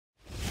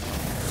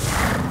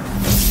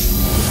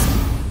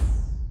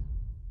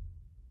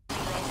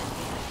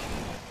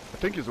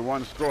think it's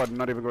one squad,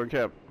 not even going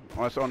cap.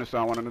 Oh, that's only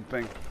sound one of the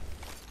thing.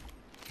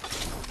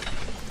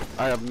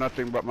 I have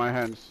nothing but my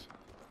hands.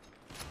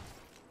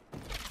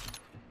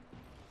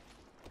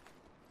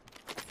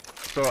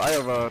 So I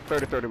have a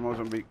 30-30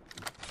 Mozambique.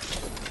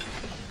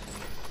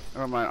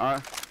 Never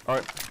mind,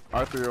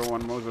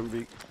 R301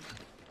 Mozambique.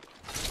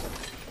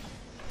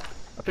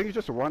 I think it's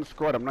just one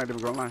squad, I'm not even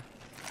gonna lie.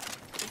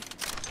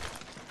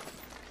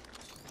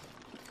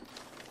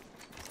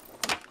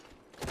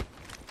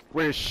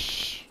 Wait,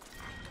 shh.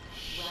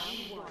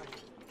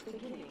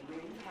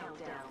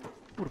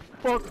 What the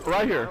fuck?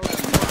 Right here.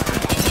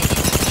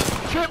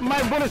 Shit,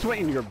 my bullets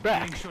went in your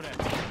back.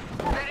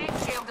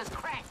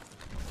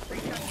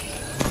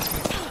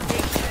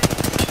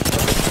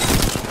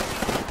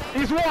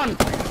 He's one!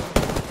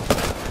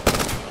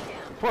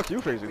 Fuck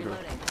you facing to.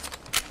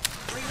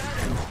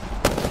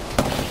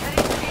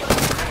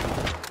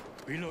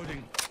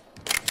 Reloading.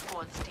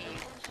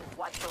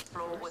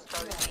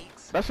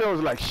 That shit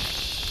was like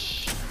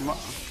shh.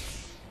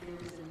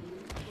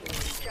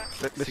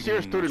 The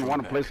seer stood in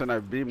one place and I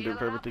beamed him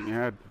for everything he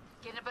had.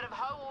 Getting a bit of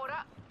hot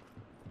water.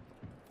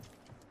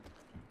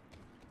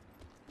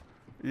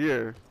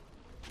 Yeah.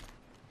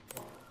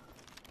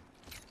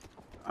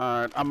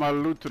 Alright, I'm gonna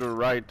loot to the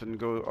right and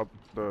go up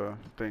the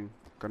thing.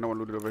 Cause no one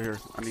looted over here.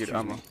 I need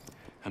ammo.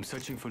 I'm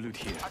searching for loot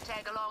here. I'll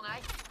tag along, eh?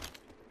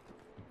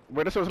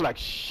 Wait, this was like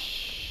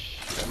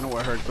shh. I know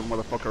I heard some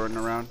motherfucker running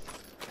around.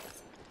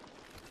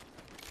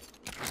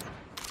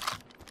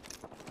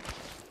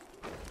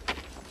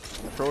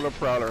 Controller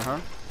prowler, huh?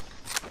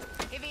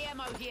 Heavy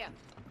ammo here.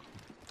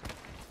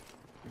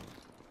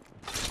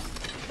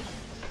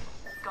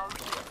 Go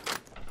here.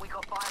 We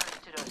got violence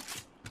to do.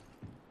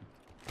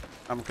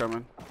 I'm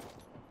coming.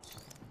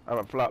 I have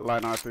a flat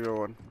line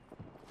R301.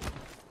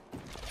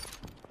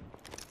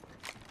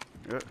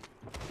 Yeah.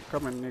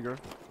 Coming, nigga.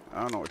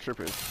 I don't know what trip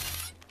is.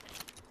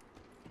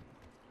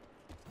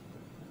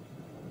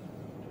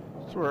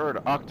 I swear I heard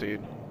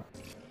octane.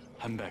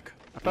 I'm back.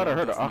 I thought I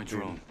heard an my octane.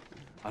 drone.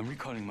 I'm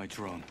recalling my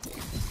drone.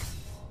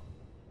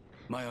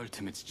 My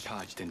ultimate's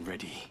charged and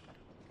ready.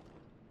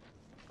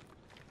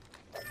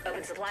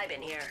 Open supply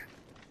bin here.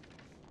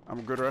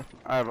 I'm good, right?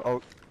 I have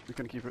ult. You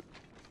can keep it.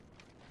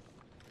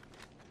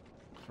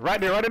 Right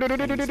there, right there.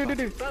 Bogey in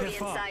They're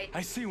far. sight.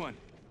 I see one.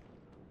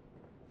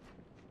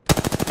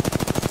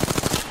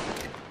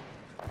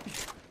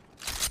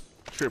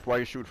 Trip, why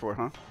you shoot for,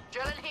 huh?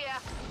 Drilling here.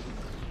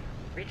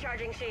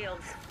 Recharging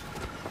shields.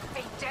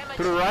 Hey, damn it.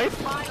 To the right?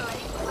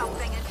 Finally,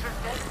 something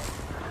interesting.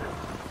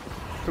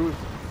 Two.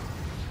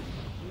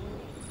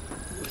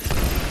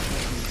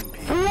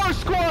 4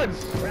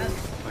 squads!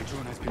 My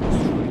drone has been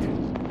destroyed.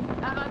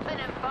 I'm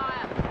opening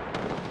fire.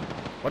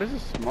 What is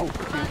this smoke?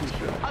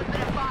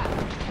 Opening fire.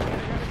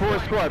 4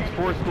 squads,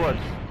 4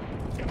 squads.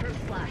 Confirm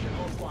flash on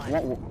whole squad.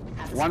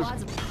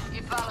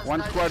 You fellas One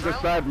know squad the drill?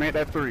 this side, made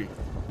that 3.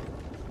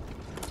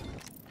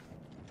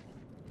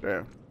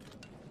 Damn.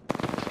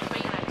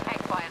 Being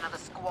attacked by another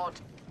squad.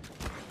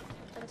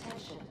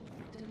 Attention,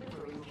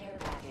 delivering care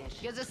package.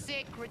 Here's a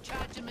sec,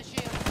 recharging my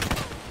shield.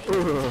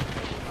 Ugh.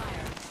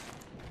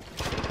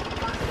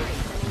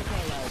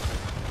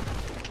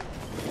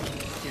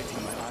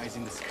 Getting my eyes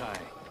in the sky.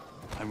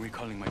 I'm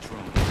recalling my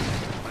drone.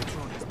 My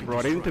drone has been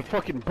Bro, they need to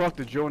destroyed. fucking buff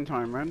the drone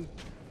time, man.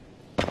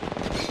 Crack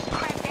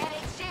that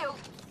in shield.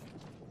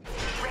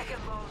 Wrecking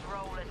balls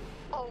rolling.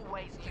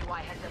 Always knew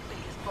I had the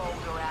biggest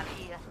balls around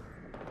here.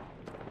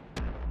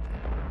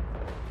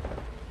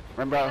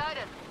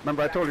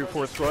 Remember I told you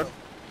 4 squad?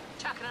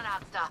 Chucking it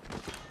out stuff.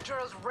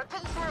 Drill's ripping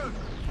through.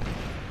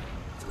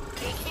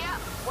 Get here,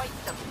 wait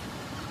them.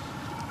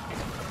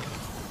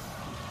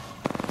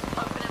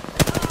 Opening.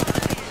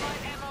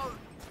 Light ammo.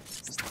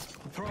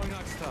 Throwing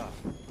out stuff.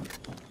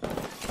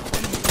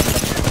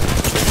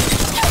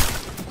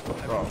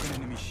 I've Oh. broken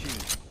enemy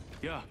shield.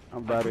 Yeah,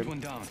 I'm I bad put in. one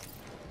down.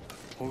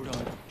 Hold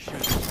on.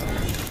 Shield.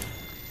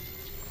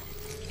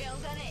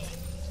 Killed an egg.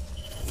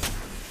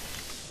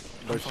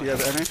 Does she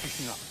have any?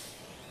 Fixing up.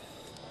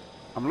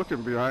 I'm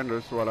looking behind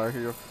us while I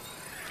hear.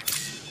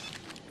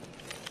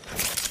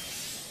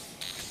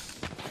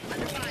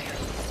 Putting an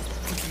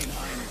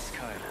eye in the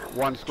sky.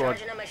 1 squad.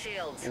 Charging on my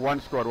shields.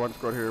 1 squad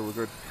here, we're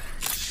good.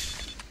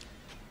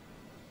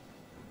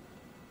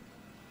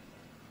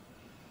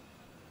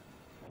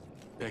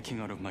 Backing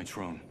out of my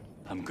drone.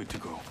 I'm good to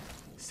go.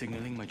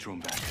 Signaling my drone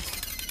back.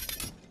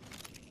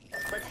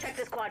 Let's check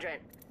this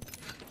quadrant.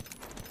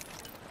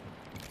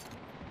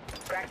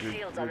 Cracked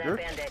shields on you that good?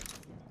 bandit.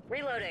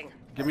 Reloading.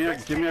 Give me a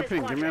Let's check this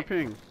ping, give me a quadrant.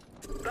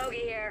 ping. Bogey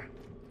here.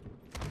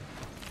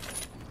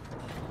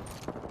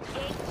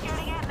 Keep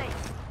shooting at me.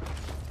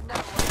 No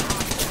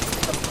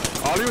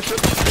one. All you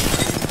should.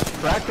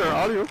 Tractor,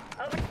 all you.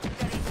 Open.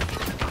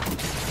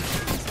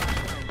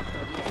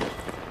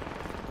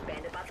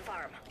 Bandit bought the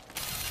farm.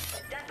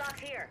 Death box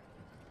here.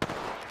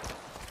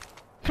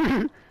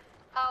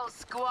 Whole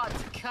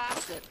squad's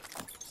casted.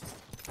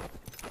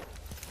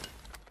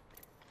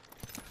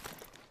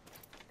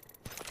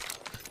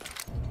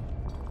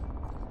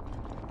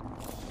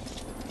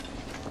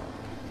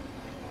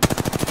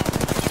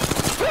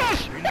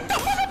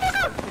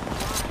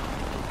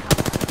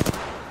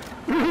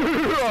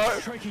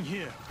 Striking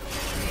here.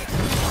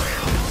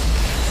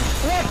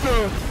 What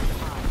the?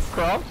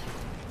 Croft?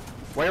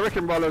 Why you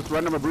reckon ballers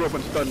randomly blew up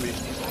and stunned me?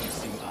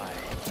 Seeing eye.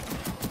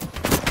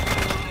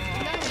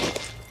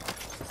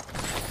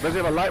 Does he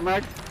have a light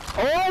mag?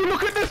 Oh,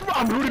 look at this!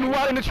 I'm looting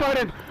while in the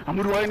trident! I'm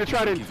looting while in the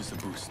trident! Give us a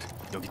boost.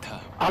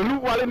 Yogita. I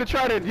loot while in the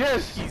trident,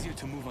 yes! Easier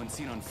to move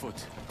unseen on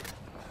foot.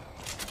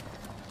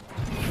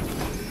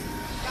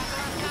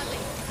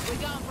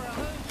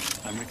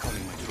 I'm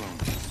recalling my drone.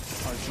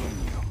 I'll join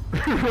you.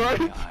 Right?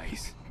 My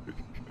eyes.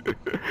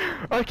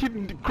 I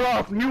keep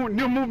craft, new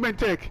movement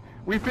tech.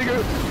 We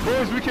figure,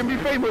 boys, we can be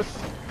famous.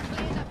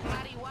 Clear the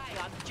bloody way.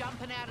 I'm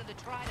jumping out of the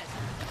trident.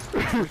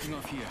 Looking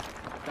off here.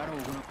 That'll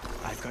open up.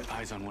 I've got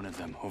eyes on one of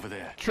them over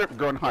there. Trip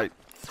gun height.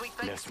 Sweet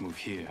feet. Let's move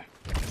here.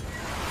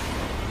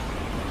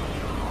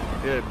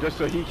 Yeah, just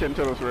so he can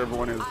tell us where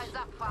everyone is. Eyes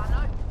up,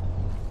 Fano.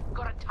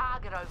 Got a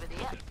target over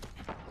there.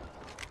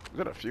 Is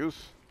that a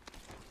fuse?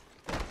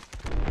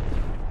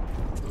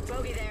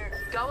 Bogey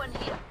there. Go in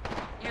here.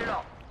 You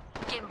lot.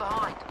 Get in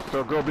behind.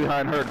 So go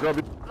behind her, go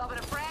be Lobbing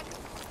a frag.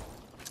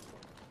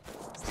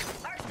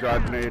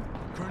 God grenade.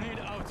 Grenade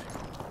out.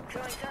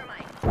 Throwing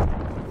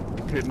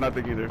thermite. Hit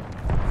nothing either.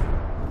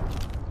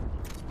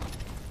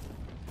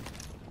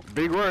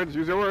 Big words,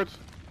 use your words.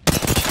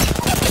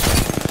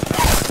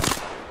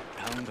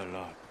 Down the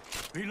lot.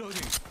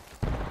 Reloading.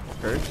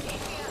 Okay.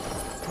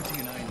 Putting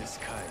an eye in the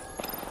sky.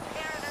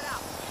 Tearing it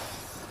up.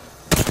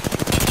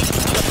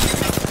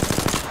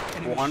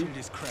 Enemy One. shield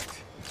is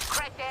cracked.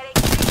 Crack that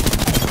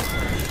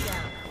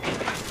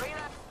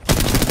Reload.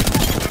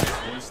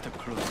 One step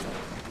closer.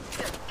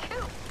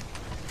 Cool.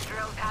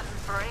 Drilled hunting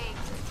for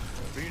eggs.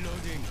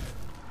 Reloading.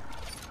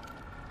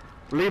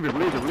 Leave him.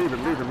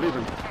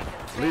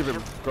 Leave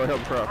him. Go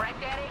help craft. Crack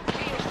that egg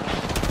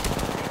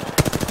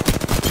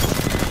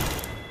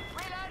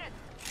Reloaded.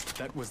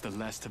 That was the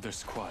last of their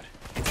squad.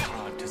 It's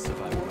hard to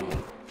survive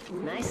alone.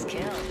 Nice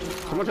kill.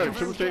 Someone tried to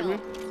triple me.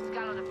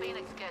 Skull of the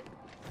Phoenix kid.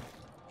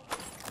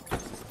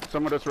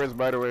 Someone that's raised,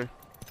 by the way.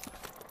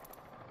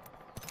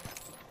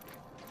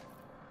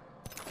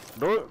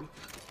 Do it.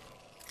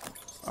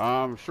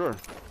 Sure.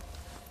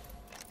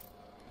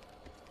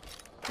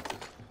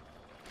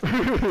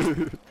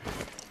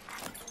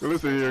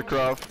 Listen here,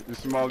 Croft, you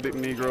small dick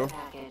Negro.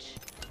 Package.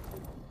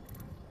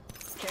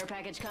 Care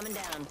package coming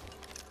down.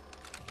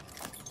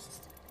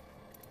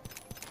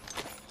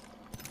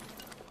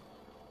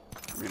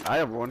 I mean, I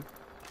have one.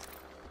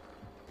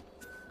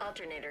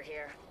 Alternator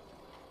here.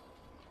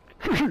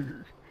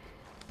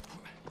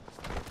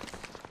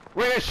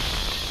 Wait,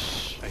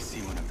 shh. I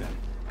see one of them.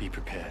 Be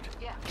prepared.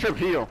 Yeah. Trip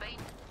heal.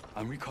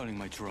 I'm recalling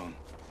my drone.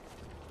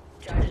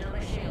 Charging on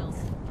my shields.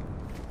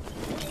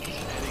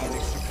 Adding an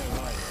extra pair of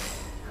eyes.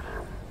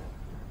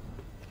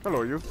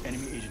 Hello, you.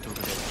 Enemy agent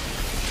over there.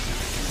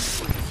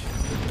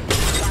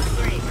 Last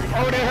three.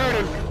 Oh, they heard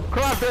him.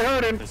 Croft, they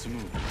heard him. Let's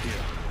move. Here.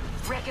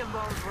 Wrecking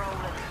balls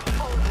rolling.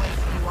 Always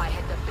knew I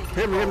had the biggest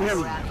Him.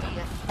 balls around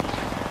here.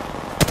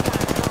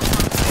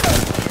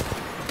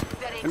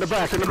 In the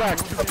back.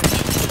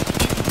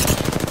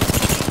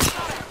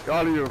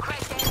 All of you. Crack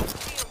that shield.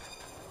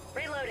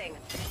 Reloading.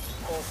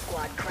 Whole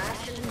squad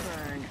crashed and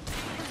burned.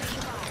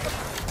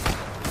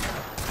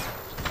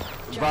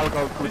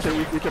 Valko, we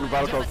can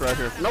Valko right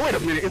here. No, wait a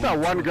minute. Is that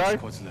one guy?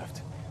 Squads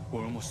left.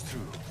 We're almost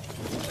through.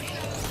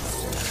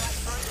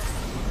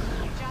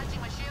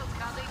 Charging my shields,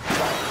 Cuzzy.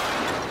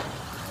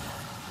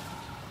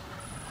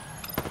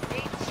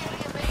 He's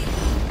shooting at me.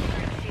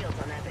 Shields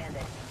on that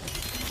bandit.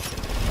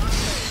 Box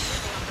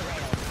three, off the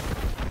rails.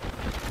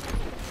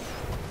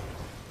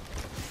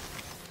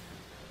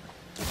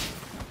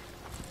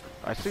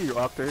 I see you,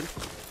 Octane.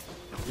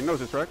 You know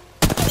this, right?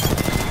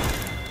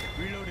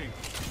 Reloading.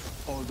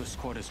 All the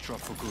squad has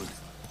dropped for good.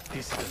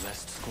 This is the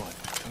last squad.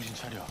 정신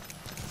차려.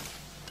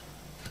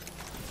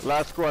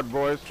 Last squad,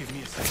 boys. Give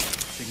me a second.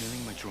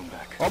 Signaling my drone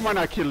back. Oh, my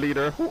not kill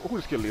leader.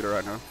 Who's kill leader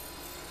right now?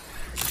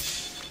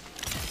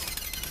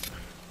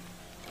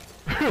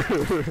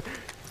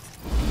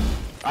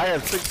 I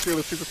have 6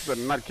 kills,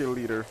 6% not kill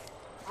leader.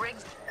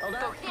 Riggs. Hold Go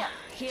up. here.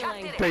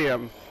 Healing. Chucked it.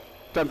 Damn.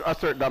 Time to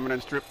assert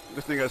dominant strip.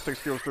 This thing has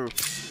 6 kills too.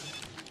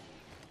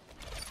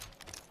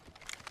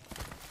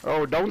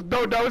 Oh, don't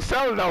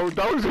sell now.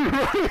 Don't. One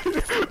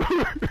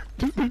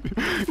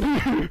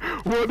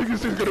nigga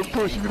is gonna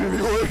push you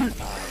anyway.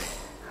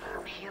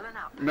 Healing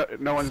up.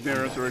 No one's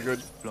near us, so we're good.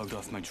 Logged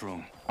off my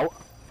drone.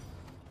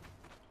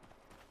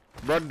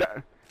 Bro,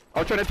 I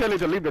was trying to tell you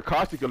to leave the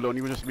caustic alone.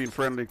 He was just being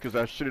friendly because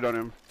I shitted on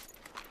him.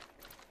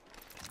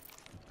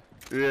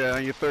 Yeah,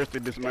 and you're thirsty,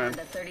 this man.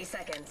 Down to 30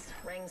 seconds.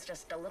 Rings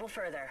just a little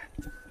further.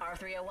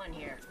 R301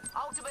 here.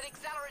 Ultimate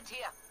accelerant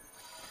here.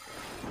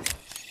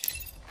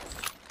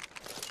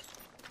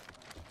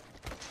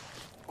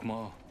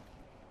 고마워.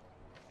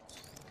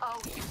 Oh,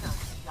 you're so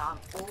young.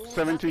 All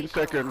 17 the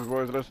seconds,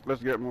 boys.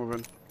 Let's get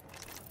moving.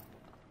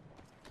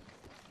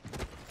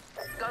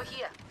 Go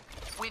here.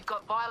 We've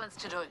got violence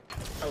to do.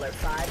 Alert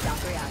 5,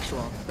 Valkyrie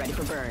actual. Ready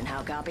for burn.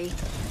 How copy?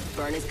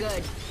 Burn is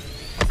good.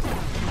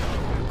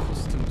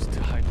 Customs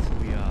to hide who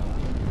we are.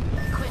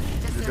 Quit You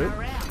messing did?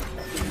 around.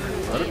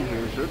 I didn't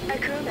hear shit. A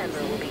crew member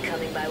will be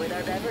coming by with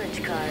our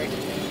beverage card.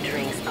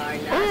 Drinks are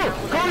not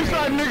Oh, go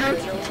inside, nigga!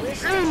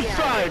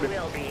 Inside!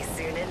 Will be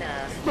soon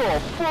enough. The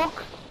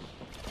fuck?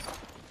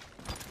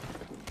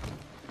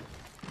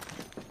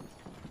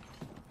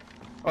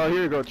 Oh,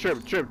 here you go.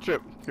 Chip. Here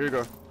you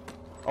go.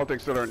 I'll take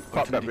accelerant.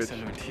 Pop that bitch.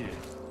 Here.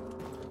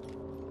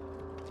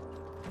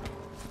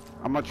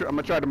 I'm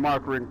gonna try to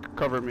mark ring.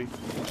 Cover me.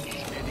 Adding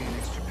an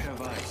extra pair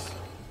of eyes.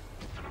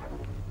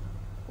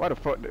 Why the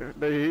fuck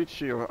they hate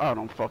shield? I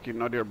don't fucking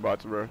know. They're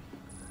bots, bro.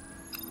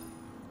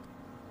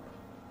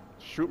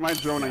 Shoot my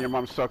drone and your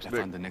mom sucks I dick.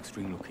 found the next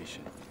ring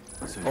location.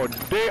 So Oh,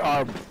 they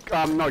are.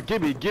 No,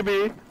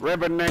 Gibby,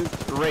 Revenant,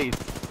 Wraith.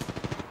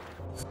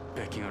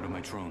 backing out of my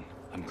drone.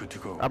 I'm good to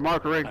go. I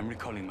mark ring. I'm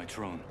recalling my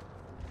drone.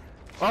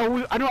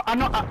 Oh, I know.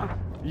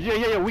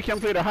 Yeah. We can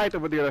play the height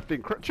over the other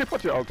thing. Chip,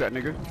 what's your ult at,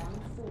 nigga?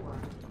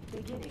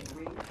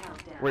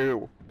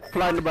 Wait.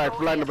 Fly in the back.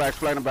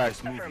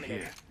 Move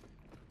here.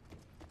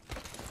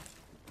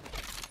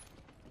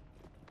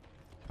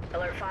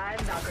 Alert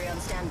 5, Valkyrie on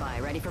standby,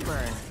 ready for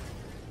burn.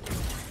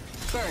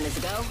 Burn is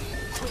a go.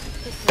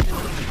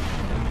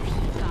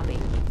 Copy.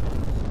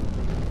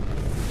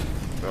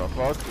 The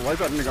fuck? Why is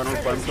that nigga on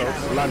by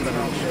himself? Land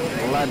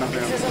on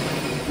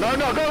him. No,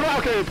 go.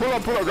 Okay, pull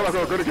up.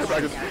 Go to get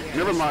back.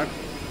 Never mind.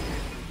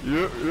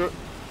 Yeah.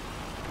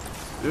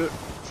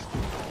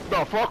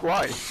 The fuck?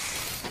 Why?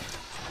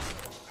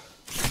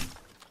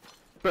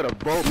 Better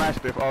boat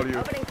mastiff, all you.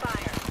 Opening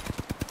fire.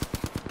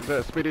 Is that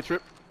a speedy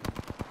trip?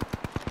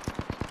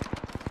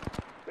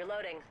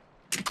 Reloading.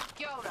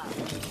 Yoda.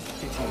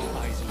 Getting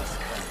eyes in the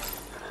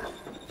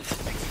sky.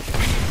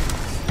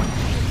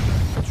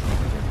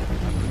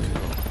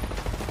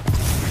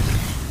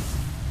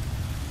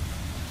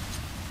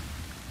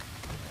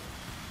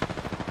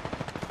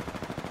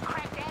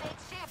 Crack that egg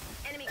ship.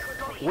 Enemy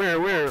quick.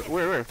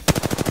 Where?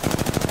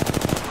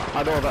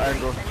 I don't have the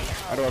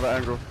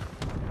angle.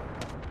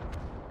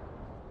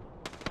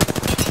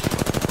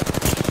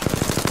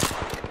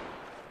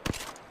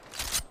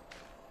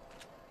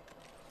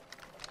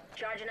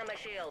 Charging on my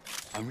shield.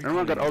 I'm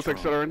Everyone got ult recalling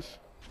my drone. accelerants?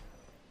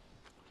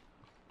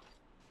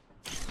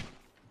 Is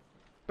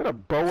that a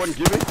bow one?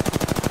 Give it?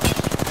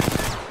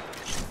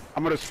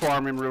 I'm gonna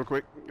farm him real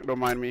quick. Don't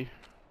mind me.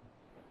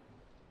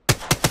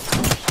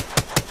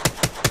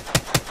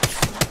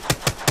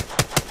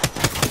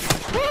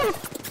 Woo!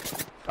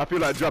 I feel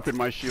like dropping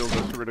my shield.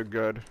 That's really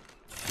good.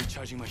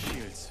 Recharging my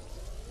shields.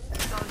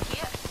 So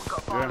here, we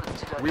got Yeah. violence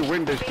to do. We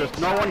win this. Just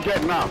no one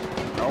getting out.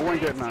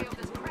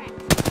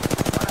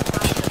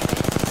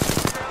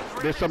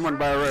 There's someone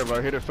by a river.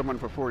 I hit someone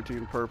for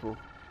 14 purple.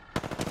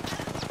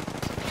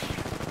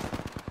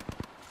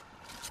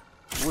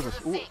 What's this?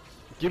 Ooh.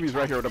 Gibby's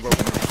right here with the boat.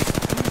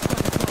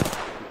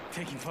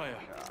 Taking fire.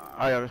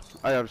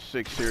 I have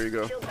 6. Here you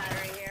go. Shield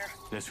battery here.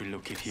 Let's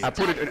relocate here. I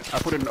put it in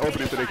an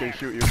opening so they can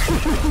shoot you.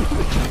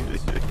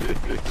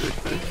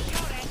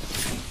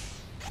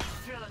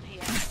 Drilling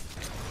here.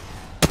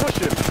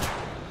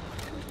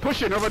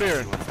 Push him over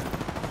there.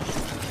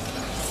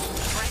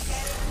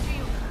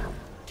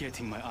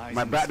 Getting my eyes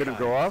My in bat the didn't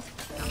sky. go off.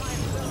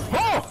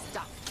 Oh!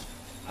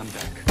 I'm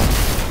back.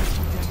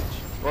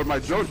 Or my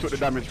drone took the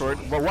damage for it.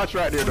 But watch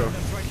right there though.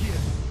 That's right here.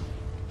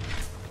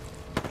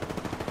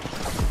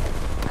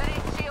 That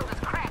egg shield is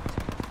cracked.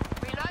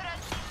 Reloaded,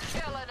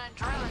 killing and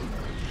drilling.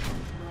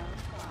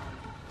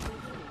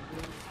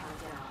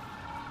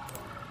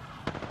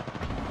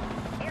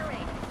 Air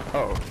raid.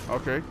 Oh,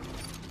 okay.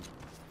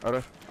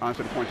 Other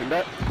answer the point in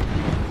that.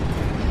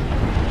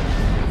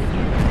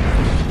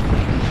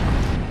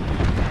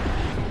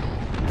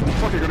 What the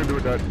fuck are you gonna do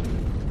with that?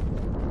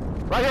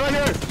 Right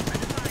here!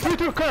 3,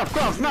 2,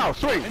 cross, now,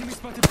 swing! Enemy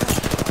spotted.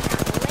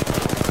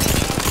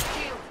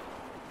 Shield.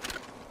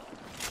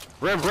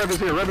 Rev is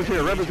here. Right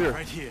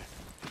here.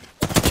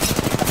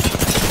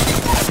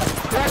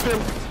 Crack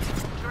him!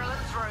 Drilling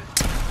through.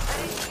 That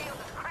egg shield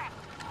is cracked.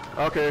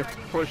 Okay,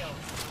 push.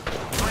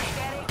 Break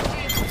that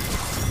egg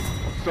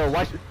shield. So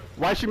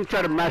why she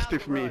try to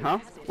mastiff me, huh?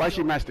 Why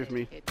she mastiff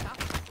me? You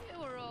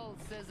were all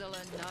sizzle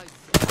and no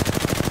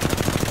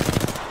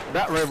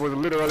That Rev was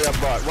literally a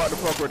bot. What the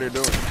fuck were they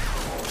doing?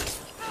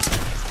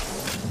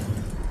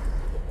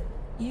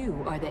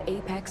 You are the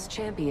Apex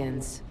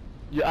champions.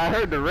 Yeah, I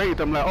heard the raid.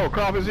 I'm like, oh,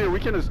 Croft is here.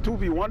 We can just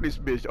 2v1 this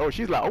bitch. Oh,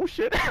 she's like, oh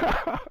shit.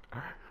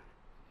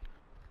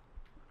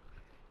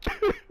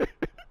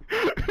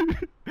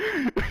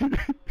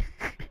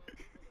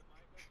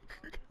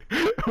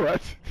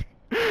 What?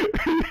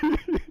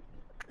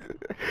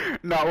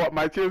 Not what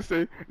my kills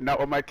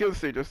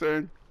say. Just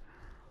saying.